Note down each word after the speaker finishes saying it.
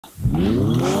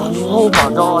Oh my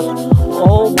gosh.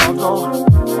 Oh my gosh.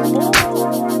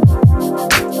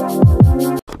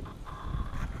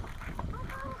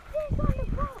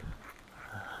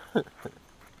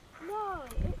 No,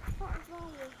 it's what's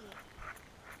wrong with you?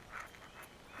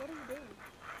 What are you doing?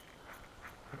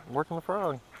 Working the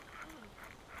frog.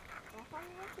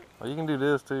 Oh, you can do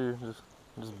this too.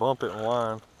 Just bump it and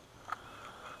whine.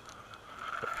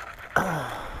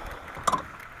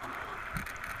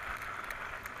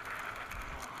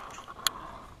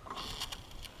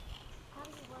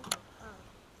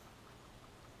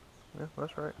 Yeah,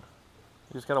 that's right.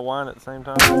 You just gotta whine at the same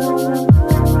time.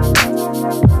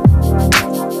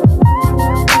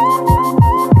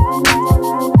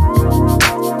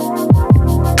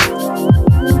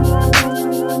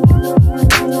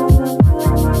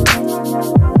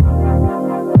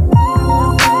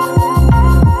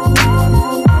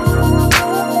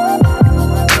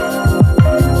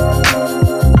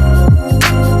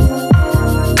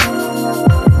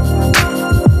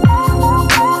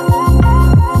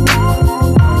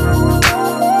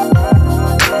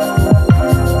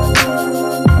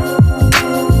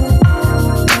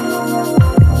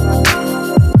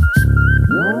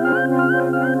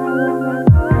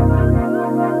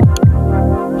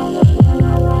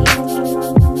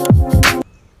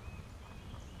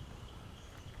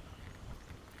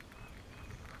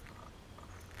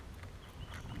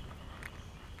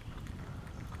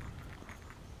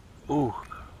 Ooh,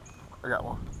 I got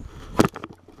one.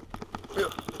 Yeah.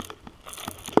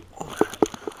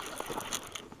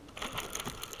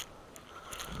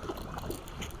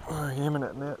 Oh, give me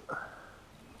that net.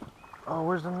 Oh,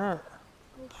 where's the net?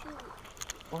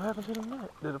 What happened to the net?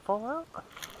 Did it fall out?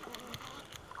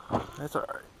 That's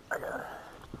alright. I got it.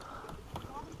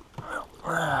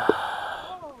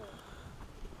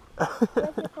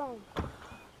 Where's your phone? I'll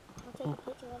take a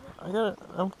picture of it. I got it.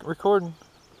 I'm recording.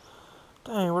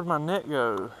 Dang, where'd my net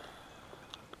go?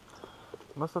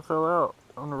 Must have fell out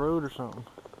on the road or something.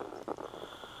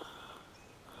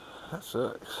 That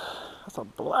sucks. That's a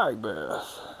black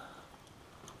bass.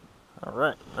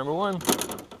 Alright, number one.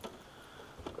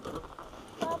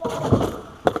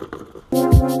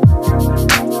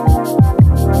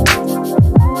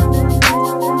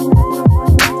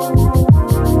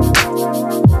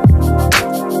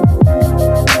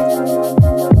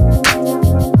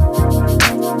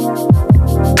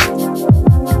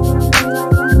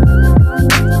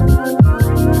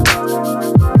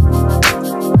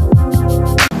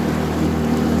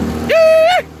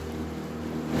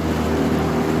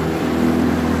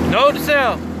 Note to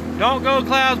self, don't go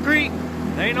Clouds Creek.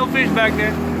 There ain't no fish back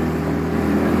there.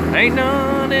 Ain't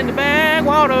none in the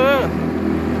backwater.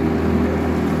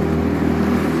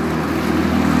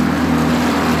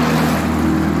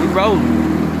 We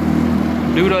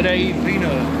rolling. Dude out there eating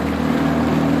peanuts.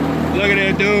 Look at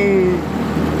that dude.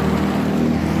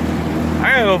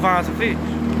 I gotta go find some fish.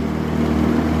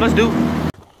 Let's do it.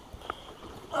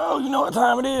 Oh, you know what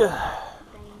time it is.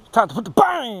 It's time to put the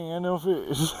bang in them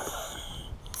fish.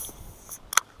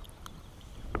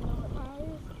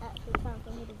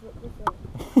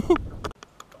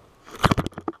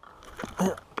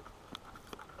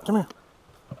 Come here.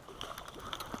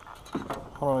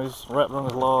 Hold on, he's wrapped on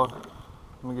his log.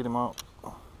 Let me get him out.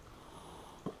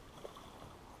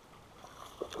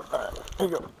 Alright, here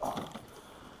you go.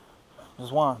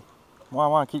 Just whine.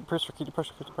 Whine, keep pressure, keep the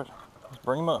pressure, keep the pressure. Just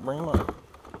bring him up, bring him up.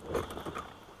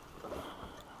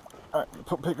 Alright,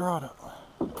 pick the rod up.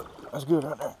 That's good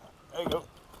right there. There you go.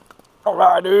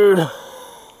 Alright, dude.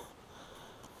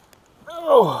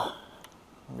 Oh,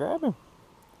 grab him.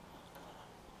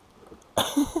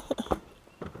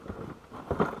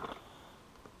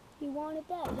 You wanted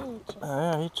that, didn't you?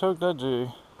 Yeah, he choked that jig.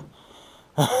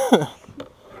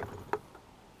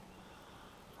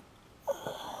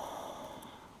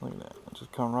 Look at that, it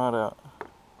just come right out.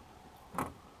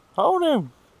 Hold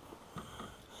him.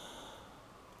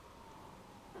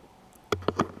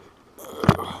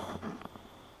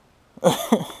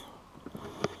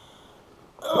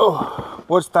 Oh,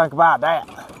 what you think about that?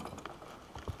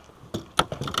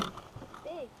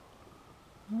 Big.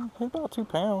 He's about 2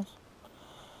 pounds.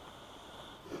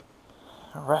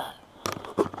 All right.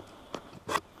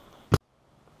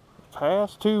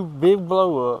 Past 2 big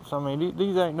blow-ups. I mean,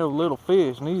 these ain't no little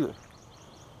fish neither.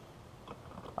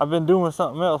 I've been doing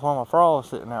something else while my frog's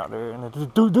sitting out there, and it's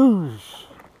doo-doosh.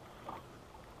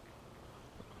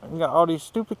 You got all these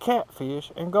stupid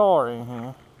catfish and gar in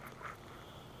here.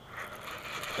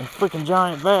 And freaking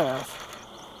giant bass.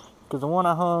 Because the one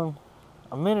I hung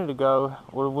a minute ago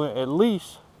would have went at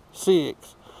least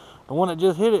 6. The one that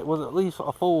just hit it was at least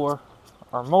a 4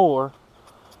 or more.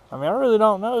 I mean, I really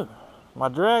don't know. My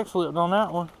drag slipped on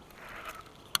that one.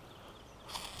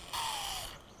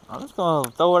 I'm just gonna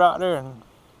throw it out there and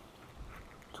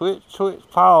twitch,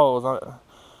 pause.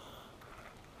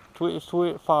 Twitch,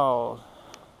 pause.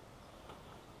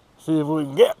 See if we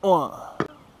can get one.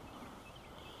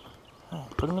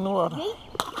 Put him in the water.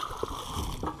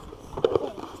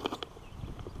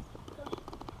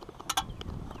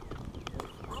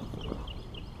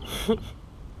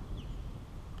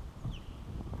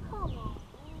 Come on,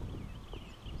 man.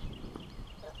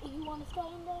 You want to stay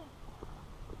in there?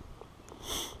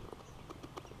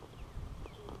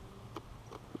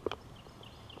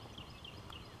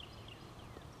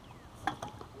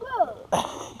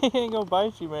 He ain't gonna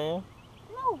bite you, man.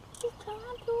 No, he's trying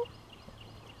to.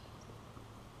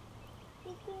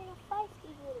 He's doing a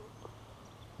feisty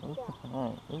little. Yeah.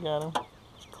 Alright, you got him.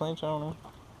 Just clench on him.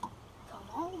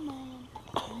 Come on, man.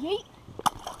 Yeet.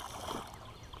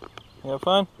 You have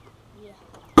fun? Yeah.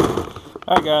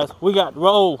 Alright, guys, we got to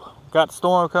roll. Got the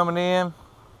storm coming in.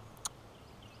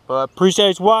 But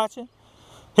appreciate you watching.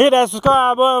 Hit that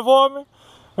subscribe button for me.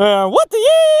 And what the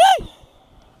yay?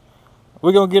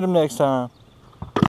 We're gonna get them next time.